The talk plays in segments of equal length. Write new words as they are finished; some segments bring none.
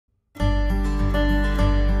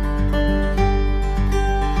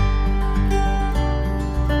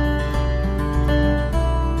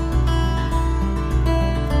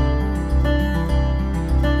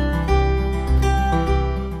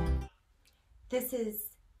This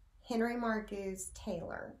is Henry Margu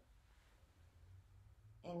Taylor,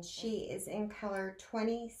 and she is in color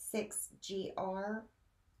 26GR,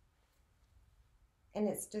 and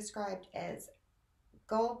it's described as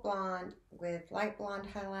gold blonde with light blonde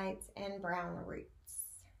highlights and brown roots.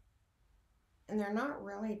 And they're not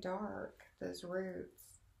really dark, those roots.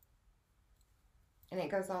 And it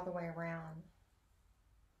goes all the way around.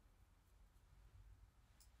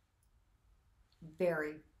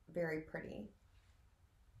 Very, very pretty.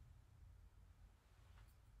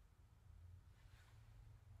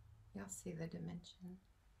 Y'all see the dimension.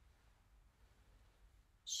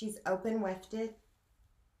 She's open wefted,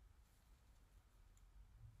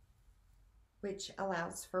 which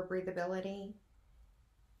allows for breathability.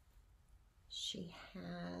 She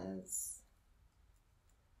has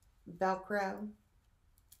Velcro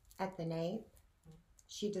at the nape.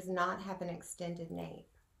 She does not have an extended nape,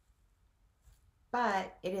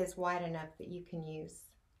 but it is wide enough that you can use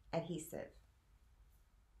adhesive.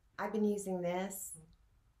 I've been using this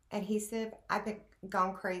adhesive. I've been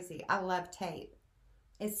gone crazy. I love tape.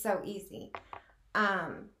 It's so easy.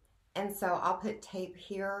 And so I'll put tape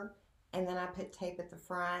here, and then I put tape at the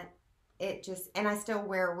front. And I still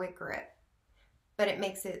wear wig grip, but it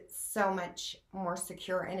makes it so much more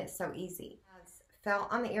secure, and it's so easy.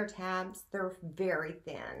 Felt on the ear tabs. They're very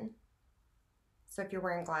thin. So if you're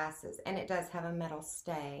wearing glasses, and it does have a metal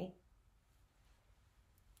stay.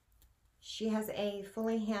 She has a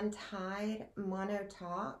fully hand-tied mono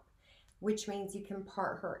top, which means you can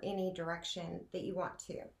part her any direction that you want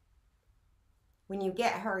to. When you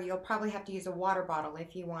get her, you'll probably have to use a water bottle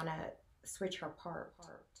if you want to switch her apart.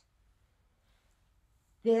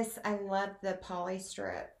 This, I love the poly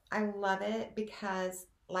strip. I love it because,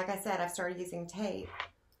 like I said, I've started using tape,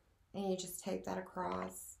 and you just tape that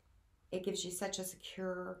across. It gives you such a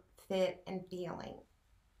secure fit and feeling.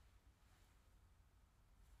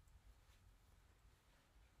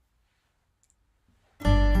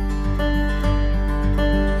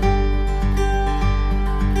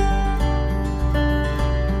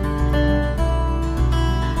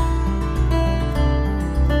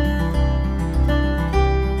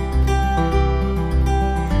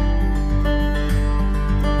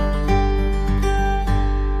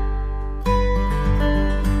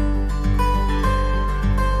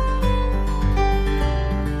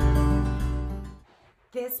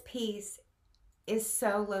 This piece is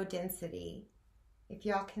so low density. If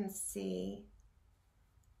y'all can see,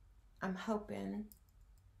 I'm hoping.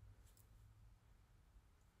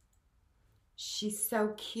 She's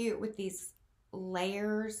so cute with these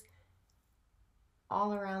layers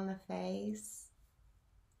all around the face.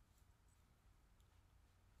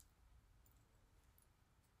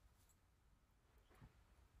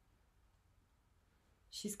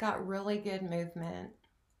 She's got really good movement.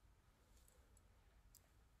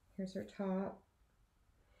 Here's her top.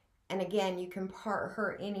 And again, you can part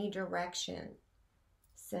her any direction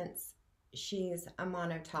since she's a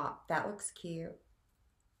mono top. That looks cute.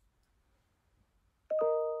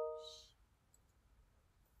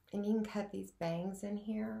 And you can cut these bangs in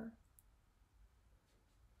here.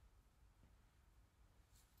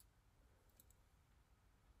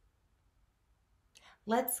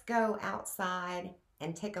 Let's go outside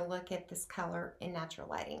and take a look at this color in natural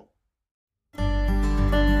lighting.